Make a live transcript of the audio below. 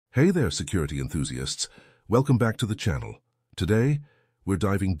Hey there, security enthusiasts. Welcome back to the channel. Today, we're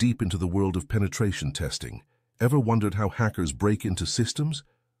diving deep into the world of penetration testing. Ever wondered how hackers break into systems?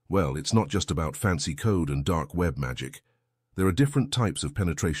 Well, it's not just about fancy code and dark web magic. There are different types of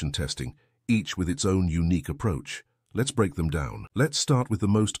penetration testing, each with its own unique approach. Let's break them down. Let's start with the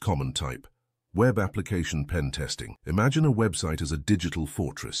most common type, web application pen testing. Imagine a website as a digital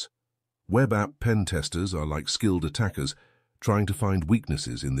fortress. Web app pen testers are like skilled attackers trying to find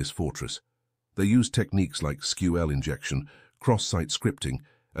weaknesses in this fortress. They use techniques like SQL injection, cross-site scripting,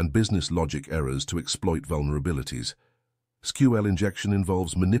 and business logic errors to exploit vulnerabilities. SQL injection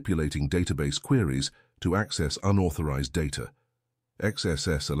involves manipulating database queries to access unauthorized data.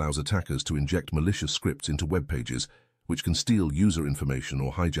 XSS allows attackers to inject malicious scripts into web pages, which can steal user information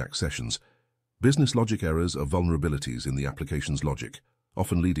or hijack sessions. Business logic errors are vulnerabilities in the application's logic,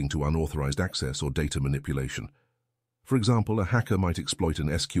 often leading to unauthorized access or data manipulation. For example, a hacker might exploit an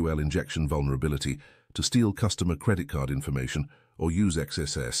SQL injection vulnerability to steal customer credit card information or use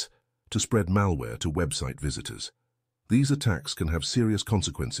XSS to spread malware to website visitors. These attacks can have serious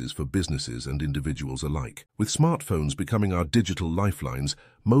consequences for businesses and individuals alike. With smartphones becoming our digital lifelines,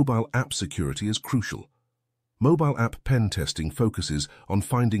 mobile app security is crucial. Mobile app pen testing focuses on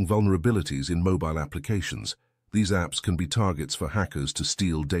finding vulnerabilities in mobile applications. These apps can be targets for hackers to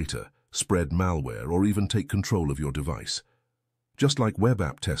steal data, spread malware, or even take control of your device. Just like web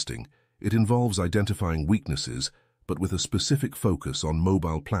app testing, it involves identifying weaknesses, but with a specific focus on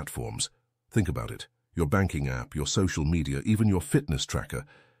mobile platforms. Think about it. Your banking app, your social media, even your fitness tracker.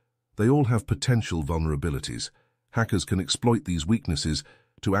 They all have potential vulnerabilities. Hackers can exploit these weaknesses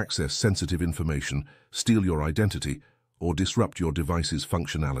to access sensitive information, steal your identity, or disrupt your device's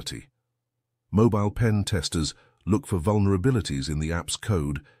functionality. Mobile pen testers look for vulnerabilities in the app's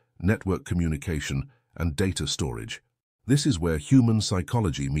code, network communication, and data storage. This is where human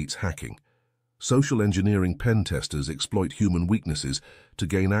psychology meets hacking. Social engineering pen testers exploit human weaknesses to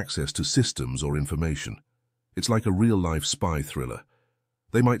gain access to systems or information. It's like a real-life spy thriller.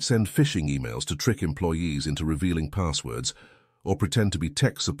 They might send phishing emails to trick employees into revealing passwords, or pretend to be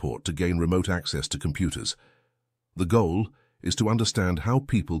tech support to gain remote access to computers. The goal is to understand how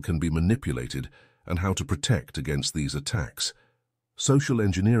people can be manipulated and how to protect against these attacks. Social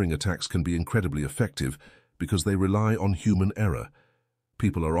engineering attacks can be incredibly effective because they rely on human error.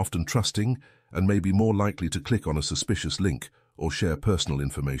 People are often trusting and may be more likely to click on a suspicious link or share personal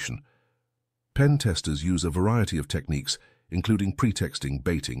information. Pen testers use a variety of techniques, including pretexting,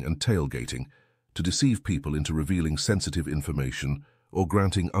 baiting, and tailgating, to deceive people into revealing sensitive information or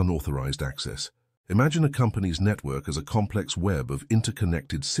granting unauthorized access. Imagine a company's network as a complex web of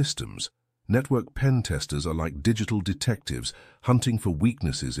interconnected systems. Network pen testers are like digital detectives hunting for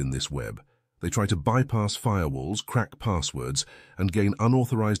weaknesses in this web. They try to bypass firewalls, crack passwords, and gain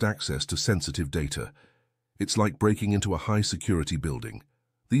unauthorized access to sensitive data. It's like breaking into a high-security building.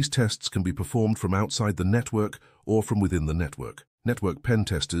 These tests can be performed from outside the network or from within the network. Network pen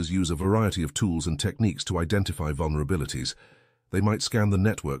testers use a variety of tools and techniques to identify vulnerabilities. They might scan the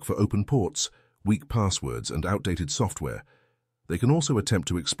network for open ports, weak passwords, and outdated software. They can also attempt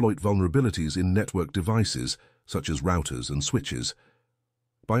to exploit vulnerabilities in network devices, such as routers and switches.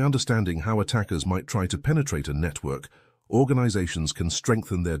 By understanding how attackers might try to penetrate a network, organizations can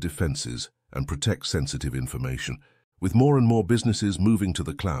strengthen their defenses and protect sensitive information. With more and more businesses moving to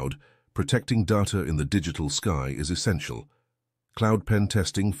the cloud, protecting data in the digital sky is essential. Cloud pen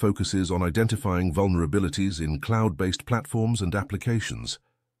testing focuses on identifying vulnerabilities in cloud-based platforms and applications.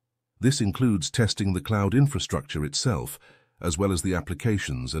 This includes testing the cloud infrastructure itself, as well as the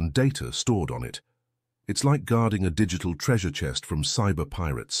applications and data stored on it. It's like guarding a digital treasure chest from cyber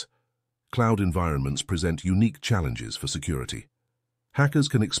pirates. Cloud environments present unique challenges for security. Hackers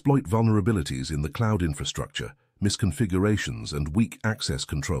can exploit vulnerabilities in the cloud infrastructure, misconfigurations, and weak access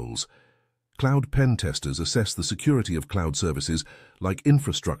controls. Cloud pen testers assess the security of cloud services like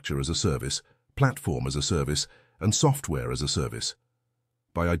infrastructure as a service, platform as a service, and software as a service.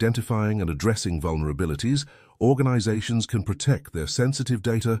 By identifying and addressing vulnerabilities, organizations can protect their sensitive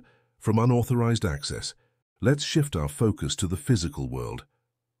data from unauthorized access. Let's shift our focus to the physical world.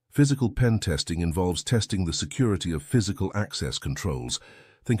 Physical pen testing involves testing the security of physical access controls.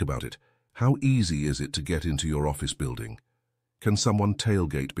 Think about it. How easy is it to get into your office building? Can someone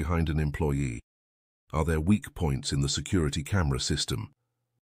tailgate behind an employee? Are there weak points in the security camera system?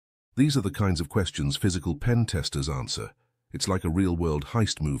 These are the kinds of questions physical pen testers answer. It's like a real-world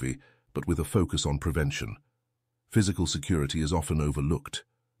heist movie, but with a focus on prevention. Physical security is often overlooked,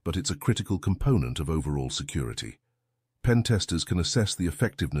 but it's a critical component of overall security. Pen testers can assess the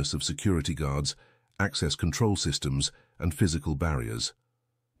effectiveness of security guards, access control systems, and physical barriers.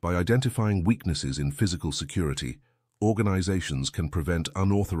 By identifying weaknesses in physical security, organizations can prevent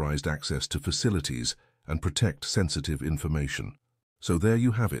unauthorized access to facilities and protect sensitive information. So there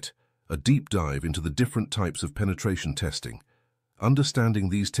you have it, a deep dive into the different types of penetration testing. Understanding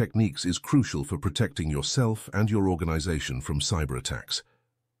these techniques is crucial for protecting yourself and your organization from cyber attacks.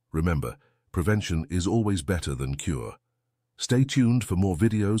 Remember, prevention is always better than cure. Stay tuned for more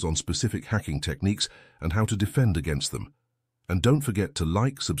videos on specific hacking techniques and how to defend against them. And don't forget to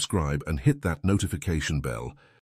like, subscribe, and hit that notification bell